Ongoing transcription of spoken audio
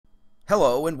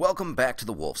Hello and welcome back to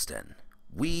the Wolf's Den.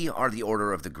 We are the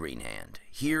Order of the Green Hand,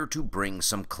 here to bring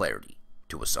some clarity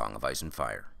to A Song of Ice and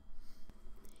Fire.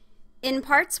 In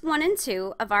parts 1 and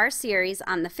 2 of our series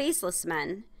on the Faceless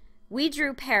Men, we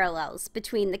drew parallels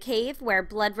between the cave where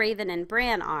Bloodraven and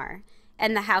Bran are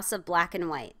and the House of Black and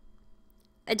White.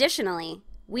 Additionally,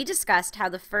 we discussed how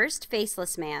the first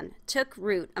Faceless Man took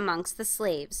root amongst the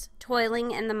slaves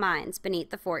toiling in the mines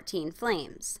beneath the 14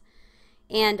 Flames,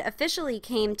 and officially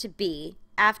came to be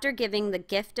after giving the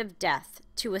gift of death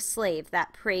to a slave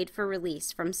that prayed for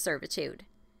release from servitude.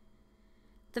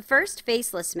 The first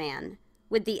Faceless Man,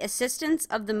 with the assistance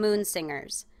of the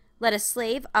Moonsingers, led a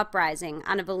slave uprising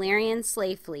on a Valyrian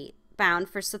slave fleet bound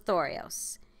for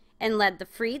Sothoryos, and led the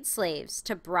freed slaves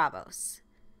to Braavos.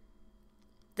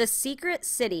 The secret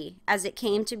city, as it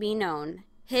came to be known,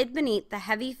 hid beneath the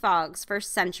heavy fogs for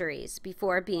centuries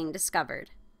before being discovered.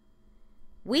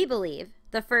 We believe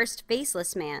the first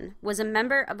Faceless Man was a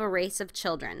member of a race of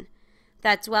children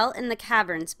that dwelt in the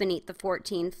caverns beneath the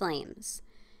 14 Flames,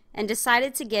 and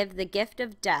decided to give the gift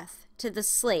of death to the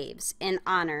slaves in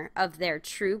honor of their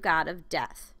true god of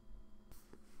death.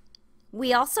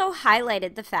 We also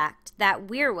highlighted the fact that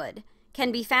weirwood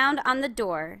can be found on the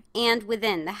door and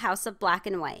within the House of Black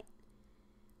and White,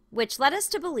 which led us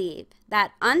to believe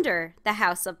that under the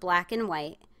House of Black and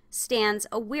White stands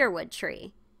a weirwood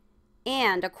tree,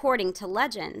 and, according to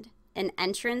legend, an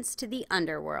entrance to the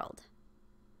underworld.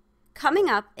 Coming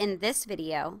up in this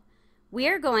video, we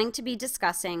are going to be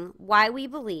discussing why we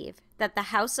believe that the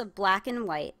House of Black and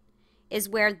White is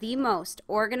where the most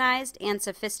organized and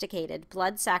sophisticated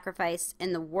blood sacrifice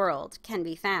in the world can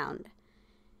be found,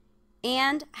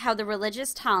 and how the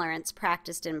religious tolerance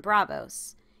practiced in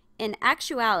Braavos, in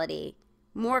actuality,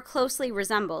 more closely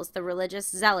resembles the religious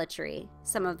zealotry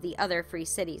some of the other free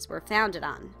cities were founded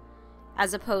on,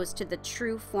 as opposed to the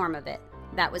true form of it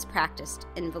that was practiced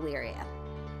in Valyria.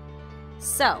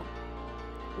 So,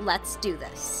 let's do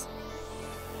this.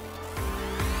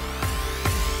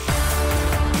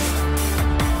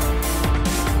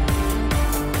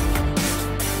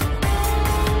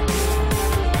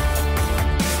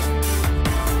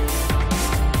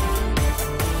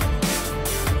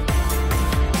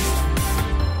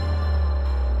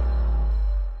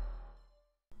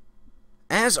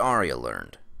 As Arya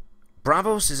learned,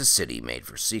 Braavos is a city made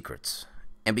for secrets,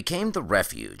 and became the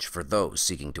refuge for those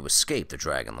seeking to escape the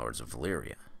Dragon Lords of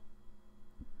Valyria.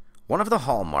 One of the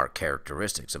hallmark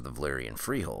characteristics of the Valyrian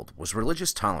freehold was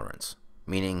religious tolerance,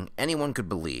 meaning anyone could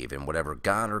believe in whatever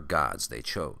god or gods they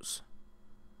chose.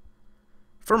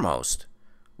 For most,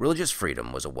 religious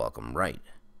freedom was a welcome right,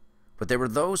 but there were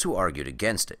those who argued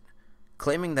against it,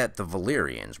 claiming that the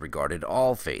Valyrians regarded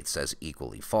all faiths as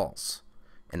equally false,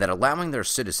 and that allowing their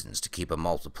citizens to keep a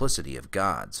multiplicity of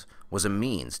gods was a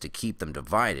means to keep them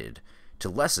divided to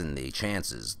lessen the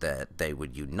chances that they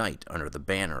would unite under the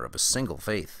banner of a single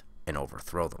faith and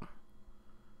overthrow them.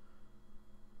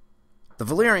 The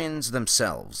Valyrians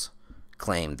themselves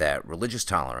claimed that religious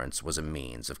tolerance was a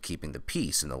means of keeping the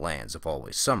peace in the lands of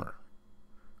always summer,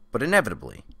 but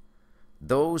inevitably,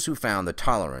 those who found the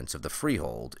tolerance of the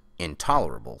freehold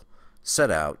intolerable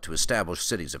set out to establish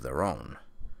cities of their own,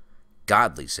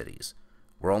 godly cities,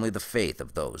 where only the faith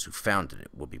of those who founded it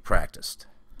would be practiced.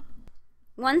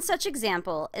 One such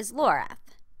example is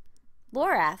Lorath.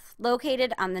 Lorath,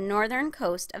 located on the northern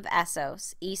coast of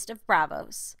Essos, east of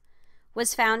Braavos,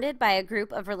 was founded by a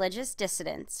group of religious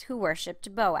dissidents who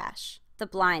worshipped Boash, the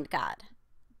blind god.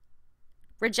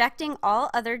 Rejecting all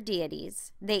other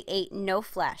deities, they ate no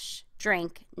flesh,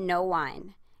 drank no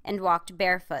wine, and walked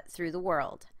barefoot through the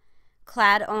world,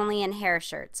 clad only in hair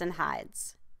shirts and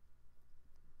hides.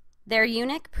 Their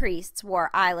eunuch priests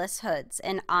wore eyeless hoods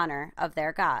in honor of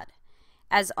their god,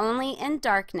 as only in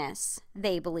darkness,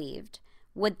 they believed,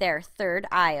 would their third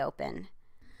eye open,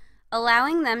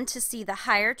 allowing them to see the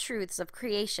higher truths of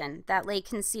creation that lay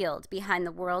concealed behind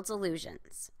the world's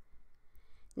illusions.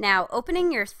 Now,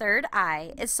 opening your third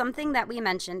eye is something that we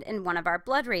mentioned in one of our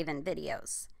Bloodraven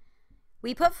videos.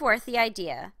 We put forth the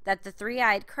idea that the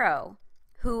three-eyed crow,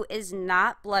 who is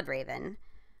not Bloodraven,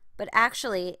 but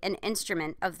actually an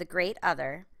instrument of the Great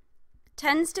Other,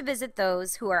 tends to visit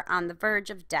those who are on the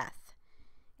verge of death,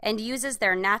 and uses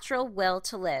their natural will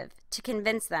to live to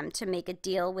convince them to make a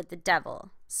deal with the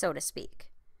devil, so to speak.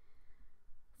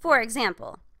 For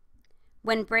example,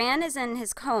 when Bran is in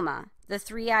his coma, the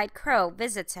three-eyed crow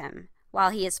visits him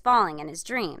while he is falling in his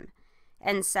dream,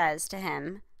 and says to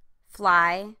him,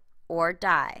 "Fly or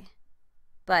die.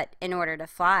 But in order to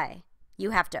fly,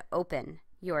 you have to open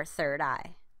your third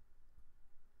eye."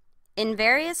 In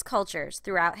various cultures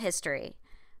throughout history,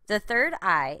 The third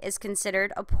eye is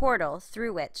considered a portal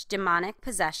through which demonic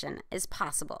possession is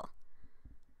possible.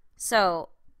 So,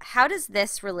 how does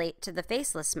this relate to the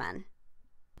Faceless Men?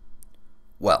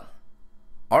 Well,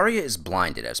 Arya is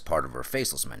blinded as part of her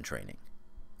Faceless Men training,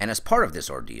 and as part of this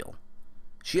ordeal,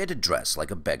 she had to dress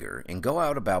like a beggar and go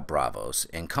out about Braavos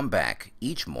and come back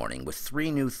each morning with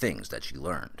 3 new things that she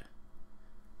learned.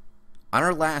 On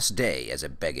her last day as a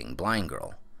begging blind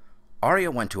girl,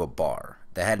 Arya went to a bar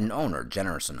that had an owner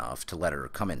generous enough to let her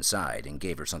come inside and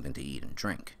gave her something to eat and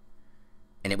drink.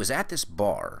 And it was at this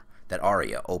bar that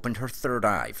Arya opened her third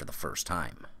eye for the first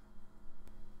time.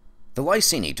 The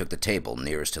Lysini took the table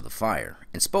nearest to the fire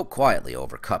and spoke quietly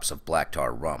over cups of black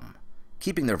tar rum,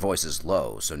 keeping their voices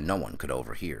low so no one could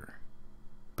overhear.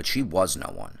 But she was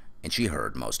no one, and she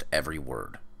heard most every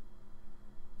word.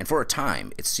 And for a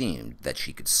time it seemed that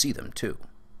she could see them too,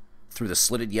 through the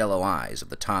slitted yellow eyes of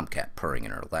the tomcat purring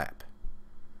in her lap.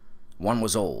 One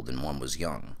was old and one was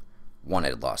young, one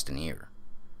had lost an ear,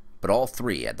 but all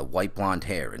 3 had the white blonde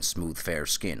hair and smooth fair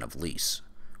skin of Lys,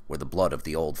 where the blood of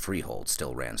the old freehold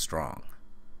still ran strong.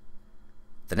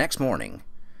 The next morning,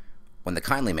 when the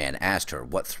kindly man asked her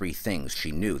what 3 things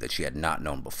she knew that she had not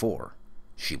known before,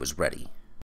 she was ready.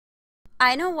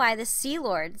 I know why the Sea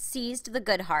Lord seized the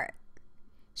Good Heart.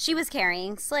 She was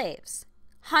carrying slaves,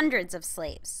 hundreds of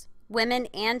slaves, women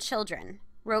and children,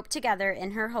 roped together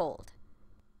in her hold.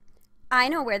 I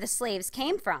know where the slaves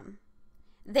came from.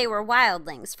 They were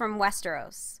wildlings from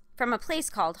Westeros, from a place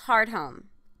called Hardhome,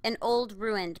 an old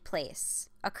ruined place,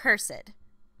 accursed.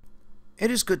 It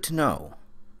is good to know.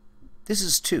 This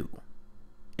is 2.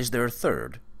 Is there a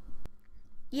third?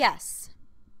 Yes.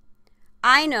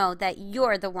 I know that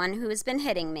you're the one who has been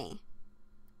hitting me.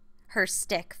 Her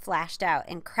stick flashed out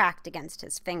and cracked against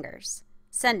his fingers,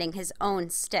 sending his own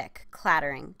stick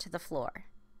clattering to the floor.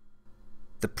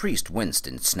 The priest winced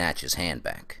and snatched his hand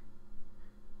back.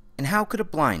 And how could a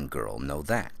blind girl know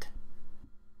that?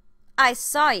 I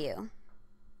saw you.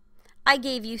 I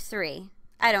gave you 3.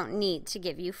 I don't need to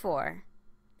give you 4.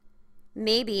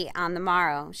 Maybe on the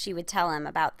morrow she would tell him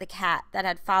about the cat that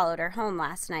had followed her home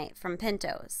last night from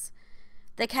Pinto's.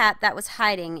 The cat that was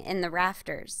hiding in the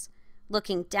rafters,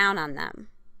 looking down on them.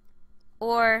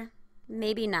 Or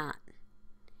maybe not.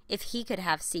 If he could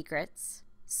have secrets,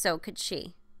 so could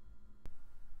she.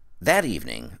 That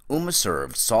evening, Uma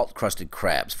served salt-crusted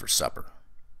crabs for supper.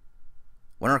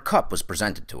 When her cup was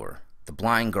presented to her, the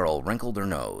blind girl wrinkled her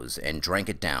nose and drank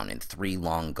it down in 3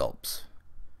 long gulps.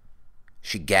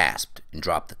 She gasped and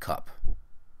dropped the cup.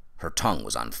 Her tongue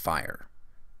was on fire,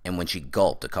 and when she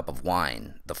gulped a cup of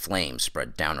wine, the flames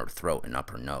spread down her throat and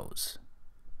up her nose.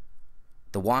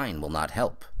 The wine will not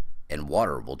help, and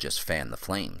water will just fan the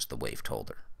flames, the waif told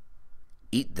her.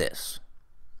 Eat this.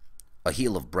 A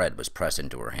heel of bread was pressed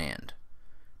into her hand.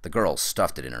 The girl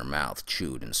stuffed it in her mouth,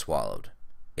 chewed and swallowed.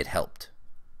 It helped.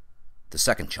 The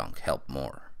second chunk helped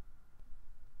more.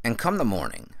 And come the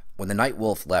morning, when the night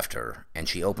wolf left her and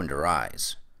she opened her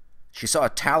eyes, she saw a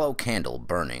tallow candle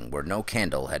burning where no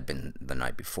candle had been the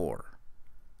night before.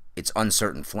 Its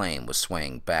uncertain flame was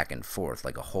swaying back and forth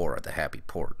like a whore at the happy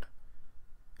port.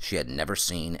 She had never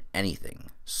seen anything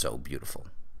so beautiful.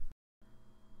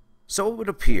 So it would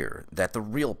appear that the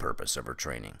real purpose of her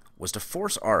training was to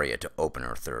force Arya to open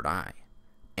her third eye,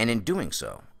 and in doing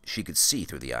so, she could see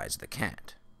through the eyes of the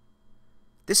cat.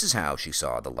 This is how she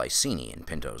saw the Lysini in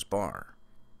Pinto's bar,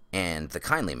 and the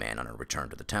kindly man on her return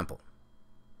to the temple.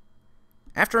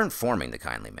 After informing the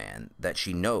kindly man that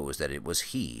she knows that it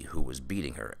was he who was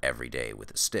beating her every day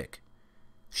with a stick,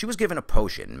 she was given a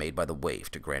potion made by the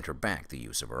waif to grant her back the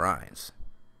use of her eyes.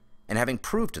 And having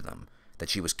proved to them that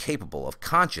she was capable of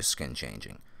conscious skin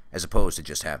changing, as opposed to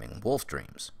just having wolf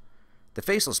dreams, the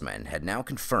Faceless Men had now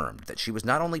confirmed that she was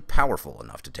not only powerful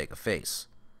enough to take a face,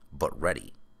 but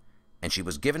ready, and she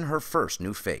was given her first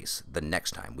new face the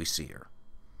next time we see her.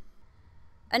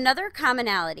 Another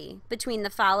commonality between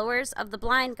the followers of the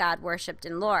blind god worshipped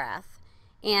in Lorath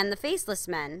and the Faceless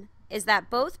Men is that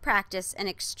both practice an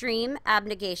extreme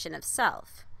abnegation of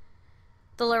self.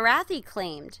 The Lorathi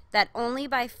claimed that only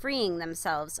by freeing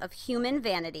themselves of human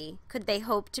vanity could they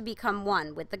hope to become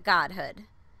one with the godhood.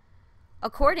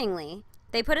 Accordingly,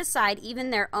 they put aside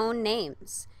even their own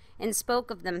names and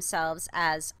spoke of themselves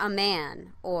as a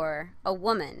man or a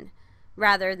woman,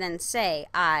 rather than say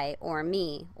I or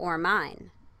me or mine.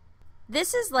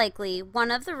 This is likely one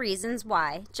of the reasons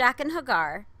why Jaqen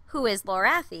H'ghar, who is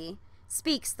Lorathi,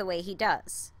 speaks the way he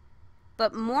does.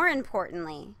 But more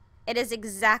importantly, it is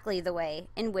exactly the way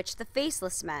in which the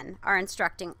Faceless Men are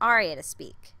instructing Arya to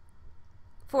speak.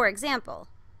 For example,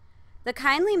 the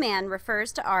kindly man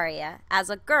refers to Arya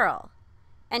as a girl,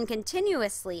 and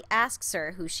continuously asks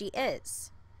her who she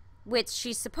is, which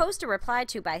she's supposed to reply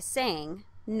to by saying,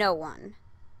 "No one."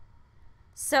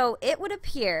 So it would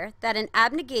appear that an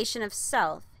abnegation of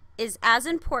self is as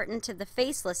important to the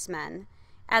Faceless Men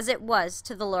as it was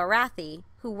to the Lorathi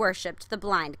who worshipped the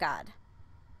blind god.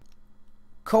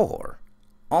 Qohor,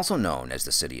 also known as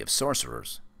the City of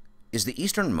Sorcerers, is the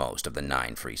easternmost of the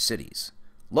 9 free cities,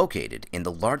 located in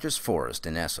the largest forest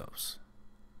in Essos.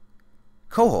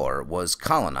 Qohor was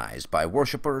colonized by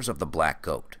worshippers of the Black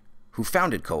Goat, who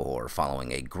founded Qohor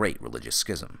following a great religious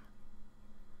schism.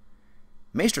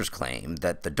 Maesters claim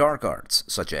that the dark arts,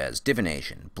 such as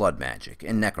divination, blood magic,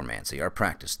 and necromancy, are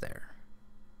practiced there.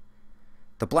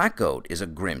 The Black Goat is a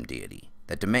grim deity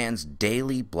that demands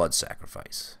daily blood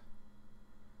sacrifice.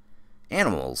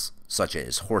 Animals, such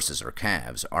as horses or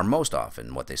calves, are most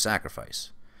often what they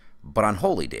sacrifice, but on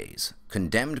holy days,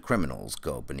 condemned criminals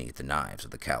go beneath the knives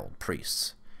of the cowled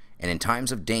priests, and in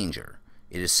times of danger,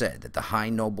 it is said that the high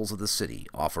nobles of the city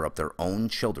offer up their own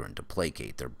children to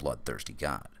placate their bloodthirsty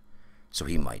god, so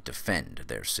he might defend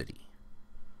their city.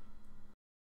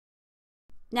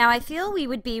 Now I feel we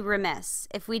would be remiss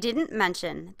if we didn't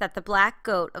mention that the Black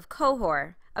Goat of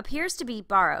Qohor appears to be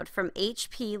borrowed from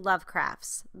H.P.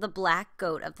 Lovecraft's The Black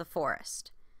Goat of the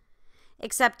Forest.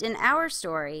 Except in our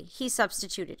story, he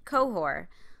substituted Qohor,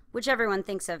 which everyone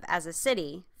thinks of as a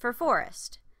city, for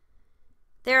forest.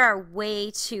 There are way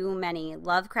too many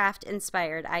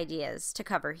Lovecraft-inspired ideas to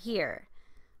cover here,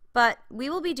 but we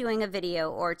will be doing a video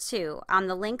or two on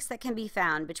the links that can be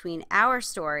found between our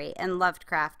story and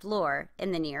Lovecraft lore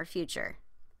in the near future.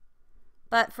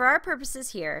 But for our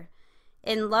purposes here,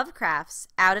 in Lovecraft's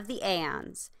Out of the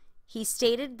Aeons, he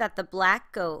stated that the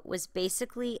Black Goat was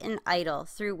basically an idol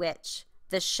through which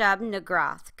the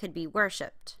Shub-Nigroth could be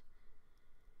worshipped.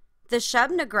 The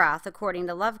Shub-Nigroth, according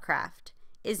to Lovecraft,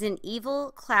 is an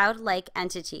evil cloud-like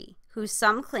entity who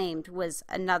some claimed was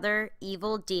another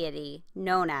evil deity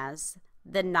known as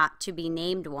the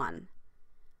Not-to-be-Named One.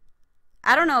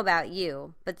 I don't know about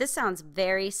you, but this sounds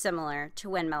very similar to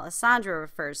when Melisandre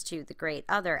refers to the Great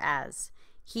Other as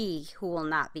he who will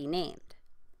not be named.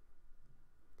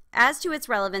 As to its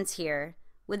relevance here,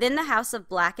 within the House of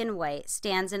Black and White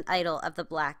stands an idol of the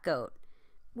Black Goat,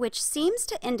 which seems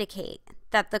to indicate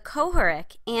that the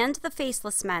Qohoric and the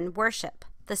Faceless Men worship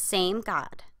the same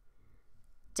god,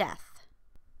 death.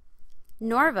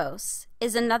 Norvos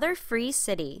is another free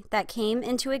city that came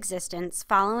into existence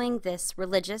following this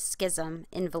religious schism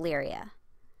in Valyria.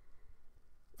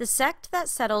 The sect that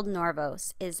settled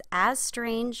Norvos is as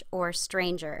strange or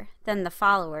stranger than the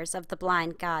followers of the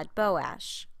blind god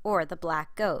Boash or the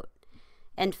Black Goat,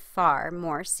 and far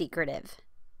more secretive.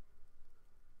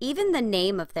 Even the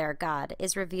name of their god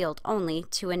is revealed only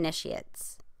to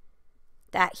initiates.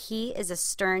 That he is a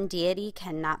stern deity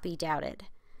cannot be doubted,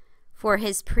 for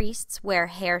his priests wear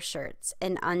hair shirts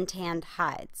and untanned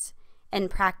hides,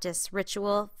 and practice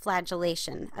ritual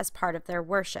flagellation as part of their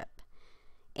worship,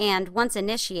 and once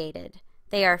initiated,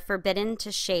 they are forbidden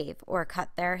to shave or cut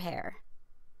their hair.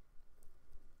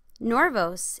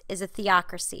 Norvos is a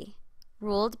theocracy,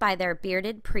 ruled by their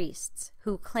bearded priests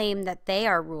who claim that they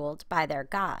are ruled by their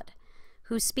god,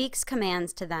 who speaks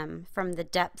commands to them from the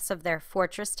depths of their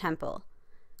fortress temple,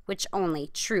 which only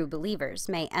true believers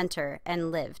may enter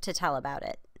and live to tell about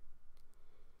it.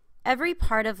 Every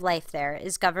part of life there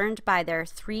is governed by their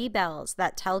 3 bells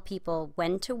that tell people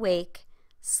when to wake,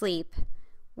 sleep,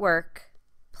 work,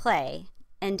 play,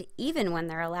 and even when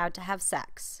they're allowed to have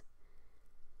sex.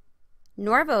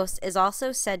 Norvos is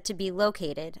also said to be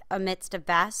located amidst a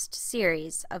vast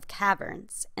series of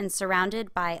caverns and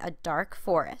surrounded by a dark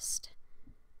forest.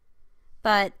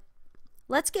 But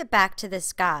let's get back to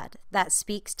this god that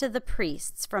speaks to the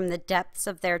priests from the depths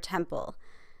of their temple,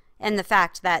 and the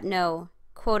fact that no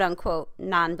quote-unquote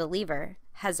non-believer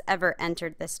has ever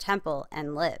entered this temple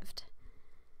and lived.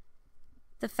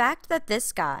 The fact that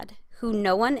this god, who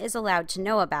no one is allowed to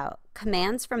know about,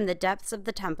 commands from the depths of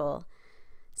the temple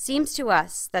seems to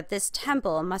us that this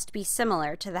temple must be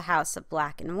similar to the House of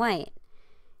Black and White,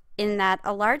 in that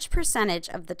a large percentage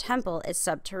of the temple is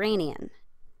subterranean.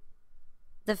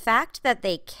 The fact that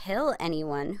they kill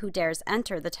anyone who dares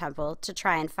enter the temple to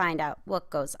try and find out what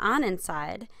goes on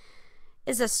inside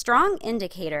is a strong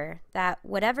indicator that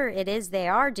whatever it is they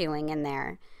are doing in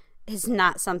there is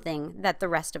not something that the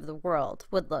rest of the world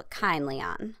would look kindly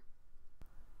on.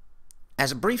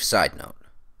 As a brief side note,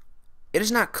 it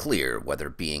is not clear whether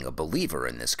being a believer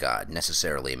in this god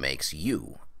necessarily makes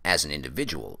you, as an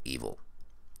individual, evil,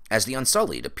 as the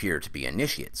Unsullied appear to be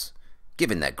initiates,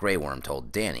 given that Grey Worm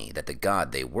told Dany that the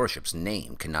god they worship's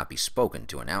name cannot be spoken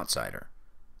to an outsider,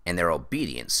 and their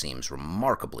obedience seems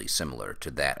remarkably similar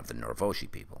to that of the Norvoshi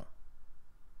people.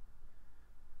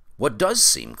 What does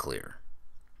seem clear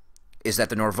is that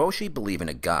the Norvoshi believe in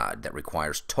a god that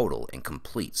requires total and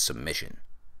complete submission,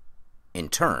 in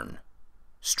turn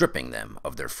stripping them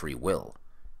of their free will,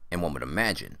 and one would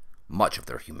imagine much of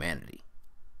their humanity.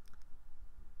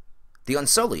 The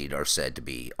Unsullied are said to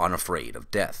be unafraid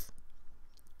of death,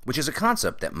 which is a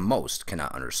concept that most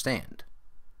cannot understand.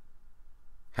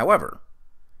 However,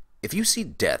 if you see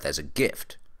death as a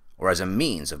gift or as a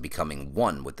means of becoming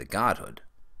one with the godhood,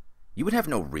 you would have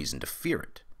no reason to fear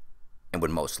it, and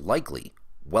would most likely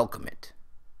welcome it.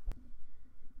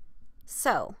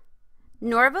 So,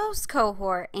 Norvos,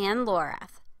 Qohor, and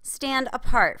Lorath stand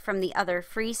apart from the other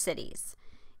free cities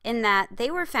in that they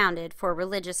were founded for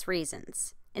religious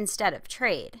reasons instead of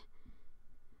trade.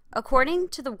 According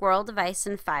to the World of Ice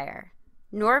and Fire,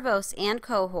 Norvos and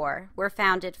Qohor were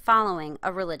founded following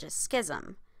a religious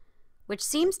schism, which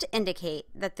seems to indicate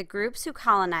that the groups who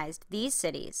colonized these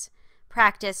cities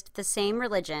practiced the same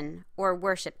religion or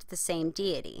worshipped the same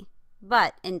deity,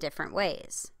 but in different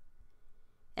ways.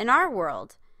 In our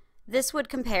world, this would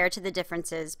compare to the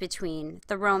differences between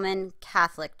the Roman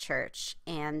Catholic Church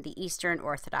and the Eastern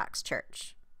Orthodox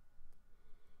Church.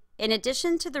 In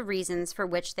addition to the reasons for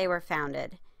which they were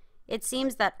founded, it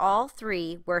seems that all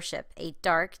three worship a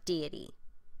dark deity.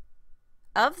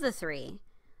 Of the three,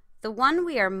 the one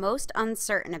we are most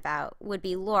uncertain about would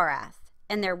be Lorath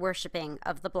and their worshipping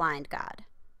of the blind god.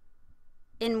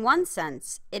 In one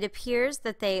sense, it appears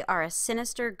that they are a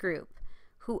sinister group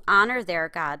who honor their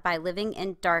god by living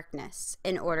in darkness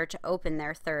in order to open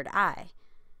their third eye,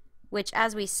 which,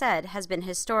 as we said, has been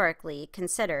historically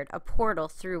considered a portal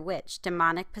through which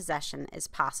demonic possession is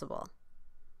possible.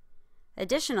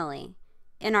 Additionally,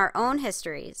 in our own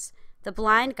histories, the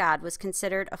blind god was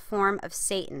considered a form of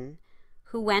Satan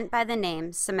who went by the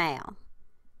name Samael.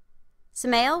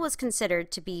 Samael was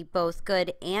considered to be both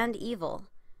good and evil,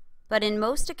 but in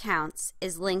most accounts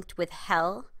is linked with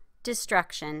hell,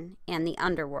 destruction, and the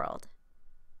underworld.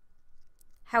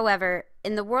 However,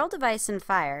 in the World of Ice and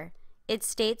Fire, it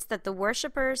states that the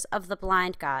worshippers of the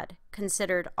blind god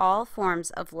considered all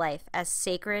forms of life as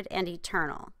sacred and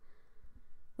eternal,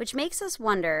 which makes us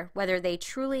wonder whether they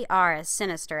truly are as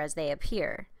sinister as they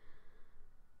appear,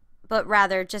 but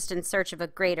rather just in search of a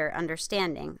greater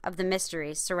understanding of the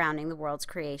mysteries surrounding the world's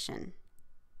creation.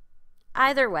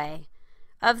 Either way,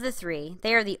 of the three,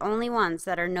 they are the only ones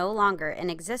that are no longer in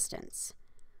existence,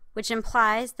 which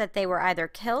implies that they were either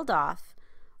killed off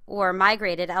or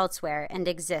migrated elsewhere and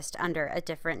exist under a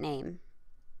different name.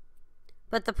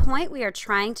 But the point we are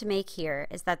trying to make here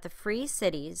is that the free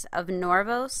cities of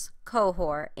Norvos,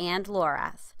 Qohor, and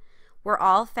Lorath were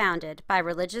all founded by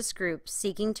religious groups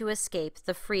seeking to escape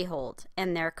the freehold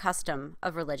and their custom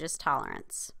of religious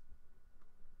tolerance.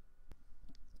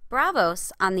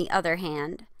 Braavos, on the other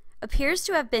hand, appears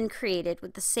to have been created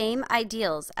with the same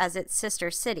ideals as its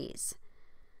sister cities,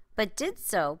 but did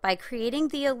so by creating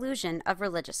the illusion of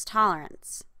religious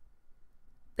tolerance.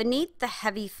 Beneath the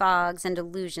heavy fogs and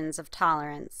illusions of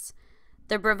tolerance,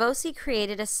 the Braavosi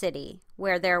created a city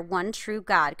where their one true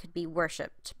God could be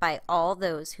worshipped by all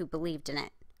those who believed in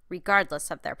it, regardless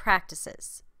of their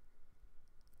practices.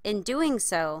 In doing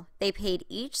so, they paid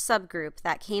each subgroup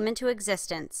that came into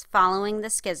existence following the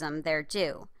schism their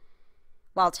due,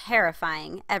 while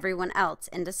terrifying everyone else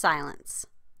into silence.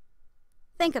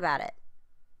 Think about it.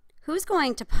 Who's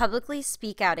going to publicly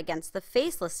speak out against the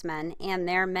Faceless Men and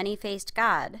their many-faced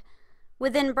god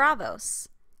within Braavos,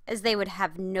 as they would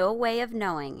have no way of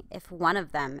knowing if one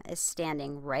of them is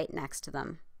standing right next to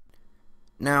them?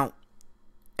 Now,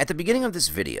 at the beginning of this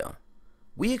video,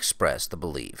 we expressed the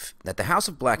belief that the House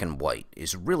of Black and White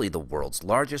is really the world's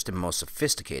largest and most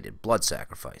sophisticated blood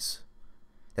sacrifice,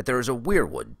 that there is a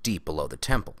weirwood deep below the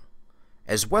temple,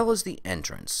 as well as the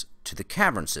entrance to the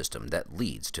cavern system that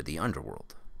leads to the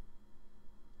underworld.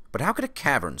 But how could a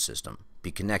cavern system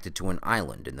be connected to an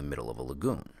island in the middle of a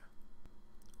lagoon?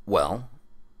 Well,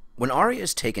 when Arya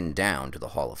is taken down to the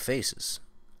Hall of Faces,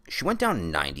 she went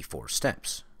down 94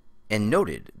 steps, and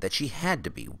noted that she had to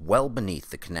be well beneath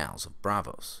the canals of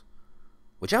Braavos,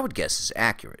 which I would guess is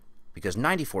accurate, because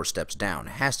 94 steps down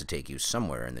has to take you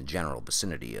somewhere in the general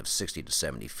vicinity of 60 to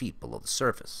 70 feet below the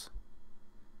surface.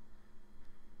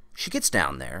 She gets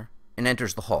down there and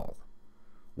enters the hall,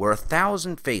 where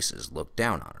 1,000 faces look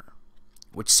down on her,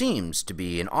 which seems to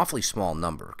be an awfully small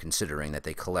number considering that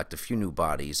they collect a few new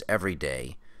bodies every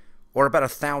day, or about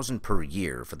 1,000 per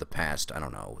year for the past, I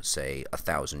don't know, say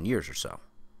 1,000 years or so.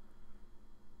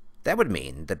 That would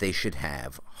mean that they should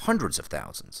have hundreds of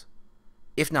thousands,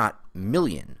 if not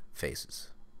million, faces.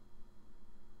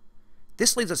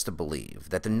 This leads us to believe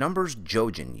that the numbers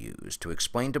Jojen used to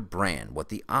explain to Bran what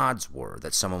the odds were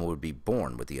that someone would be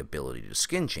born with the ability to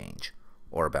skin change,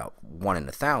 or about 1 in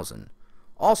 1,000,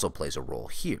 also plays a role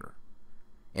here,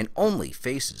 and only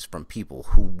faces from people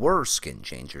who were skin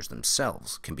changers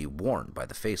themselves can be worn by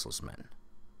the Faceless Men.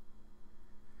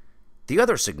 The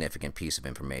other significant piece of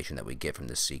information that we get from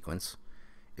this sequence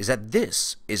is that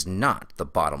this is not the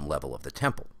bottom level of the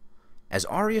temple, as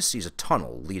Arya sees a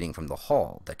tunnel leading from the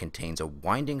hall that contains a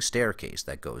winding staircase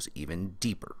that goes even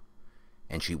deeper,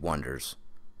 and she wonders,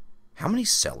 how many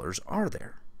cellars are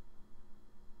there?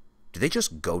 Do they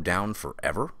just go down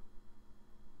forever?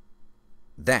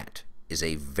 That is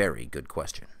a very good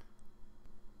question.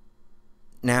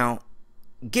 Now,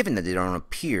 given that they don't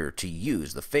appear to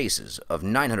use the faces of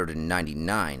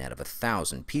 999 out of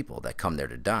 1,000 people that come there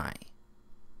to die,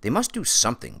 they must do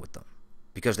something with them,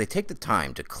 because they take the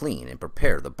time to clean and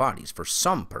prepare the bodies for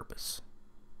some purpose.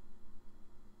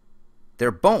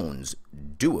 Their bones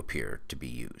do appear to be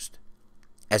used,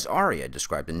 as Arya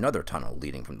described another tunnel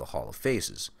leading from the Hall of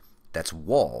Faces that's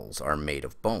walls are made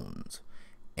of bones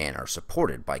and are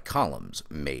supported by columns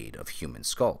made of human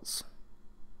skulls.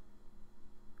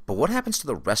 But what happens to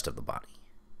the rest of the body?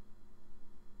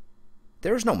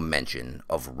 There is no mention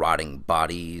of rotting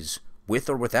bodies with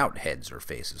or without heads or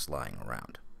faces lying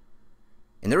around.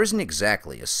 And there isn't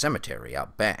exactly a cemetery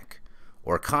out back,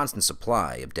 or a constant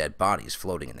supply of dead bodies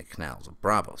floating in the canals of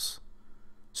Braavos.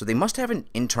 So they must have an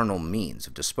internal means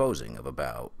of disposing of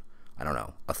about,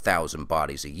 1,000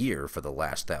 bodies a year for the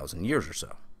last 1,000 years or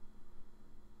so.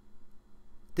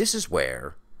 This is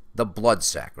where the blood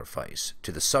sacrifice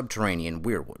to the subterranean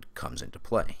weirwood comes into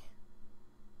play.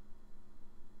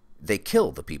 They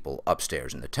kill the people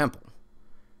upstairs in the temple,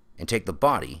 and take the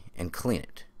body and clean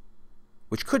it,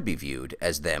 which could be viewed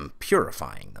as them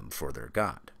purifying them for their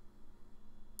god.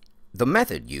 The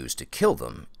method used to kill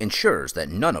them ensures that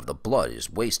none of the blood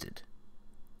is wasted.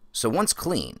 So once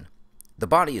clean, the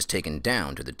body is taken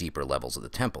down to the deeper levels of the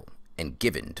temple and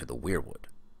given to the weirwood,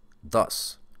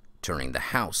 thus turning the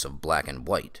House of Black and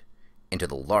White into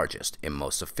the largest and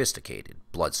most sophisticated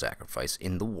blood sacrifice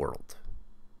in the world.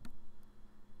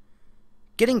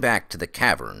 Getting back to the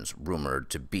caverns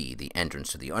rumored to be the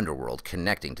entrance to the underworld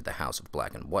connecting to the House of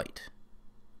Black and White,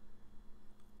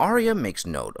 Arya makes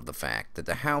note of the fact that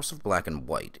the House of Black and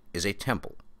White is a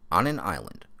temple on an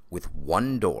island with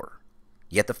one door,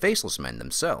 yet the Faceless Men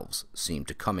themselves seem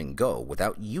to come and go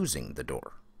without using the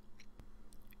door.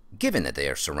 Given that they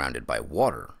are surrounded by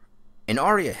water, and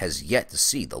Arya has yet to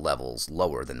see the levels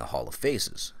lower than the Hall of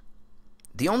Faces,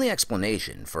 the only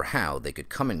explanation for how they could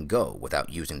come and go without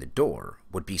using the door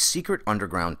would be secret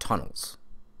underground tunnels.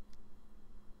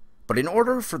 But in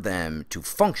order for them to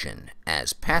function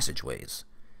as passageways,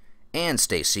 and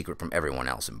stay secret from everyone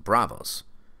else in Braavos,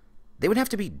 they would have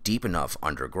to be deep enough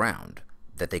underground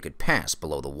that they could pass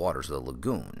below the waters of the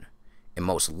lagoon, and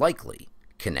most likely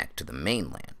connect to the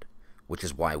mainland, which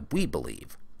is why we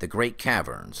believe the Great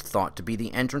Caverns, thought to be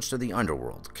the entrance to the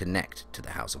underworld, connect to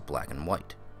the House of Black and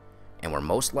White, and were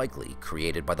most likely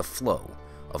created by the flow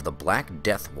of the black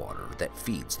death water that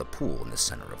feeds the pool in the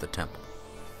center of the temple.